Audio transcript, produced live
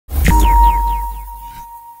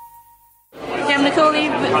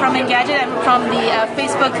Coley from Engadget. I'm from the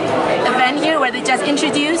Facebook event here where they just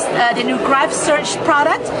introduced the new Graph Search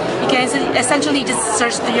product. You can essentially just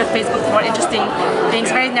search through your Facebook for interesting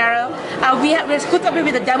things, very narrow. We're hooked up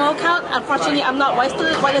with a demo account. Unfortunately, I'm not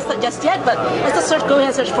whitelisted just yet, but let's just go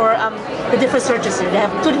ahead and search for the different searches here. They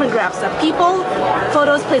have two different graphs: people,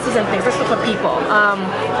 photos, places, and things. Let's look for people.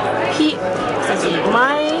 Let's see,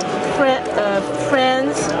 my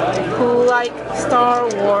friends who like Star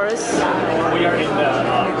Wars,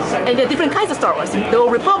 and there are different kinds of Star Wars. The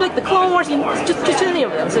Old Republic, the Clone Wars, just any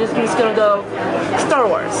of them. So I'm just gonna go Star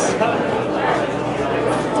Wars.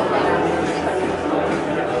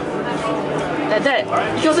 There.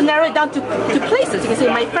 You can also narrow it down to places. You can say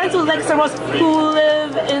my friends who like Star Wars who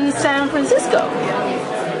live in San Francisco.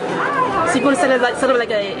 So you can set it like sort of like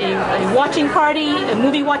a watching party, a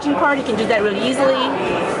movie watching party. You can do that really easily.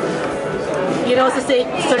 You can also say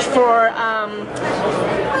search for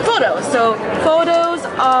photos. So photos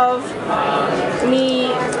of me,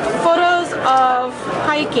 photos of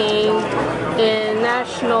hiking in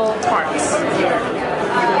national parks.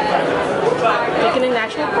 Taken in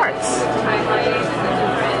national parks.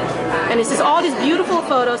 And it's just all these beautiful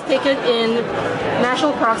photos taken in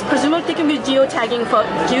national parks, presumably taken with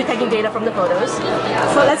geotagging data from the photos.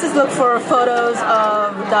 So let's just look for photos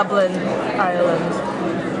of Dublin, Ireland.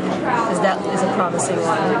 That is a promising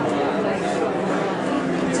one.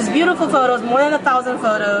 It's just beautiful photos, more than 1,000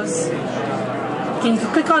 photos. You can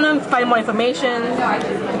click on them, find more information,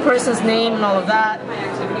 the person's name and all of that.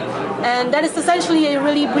 And that is essentially a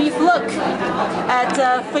really brief look at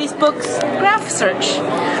Facebook's graph search.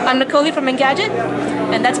 I'm Nicole from Engadget,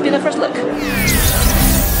 and that's been the first look.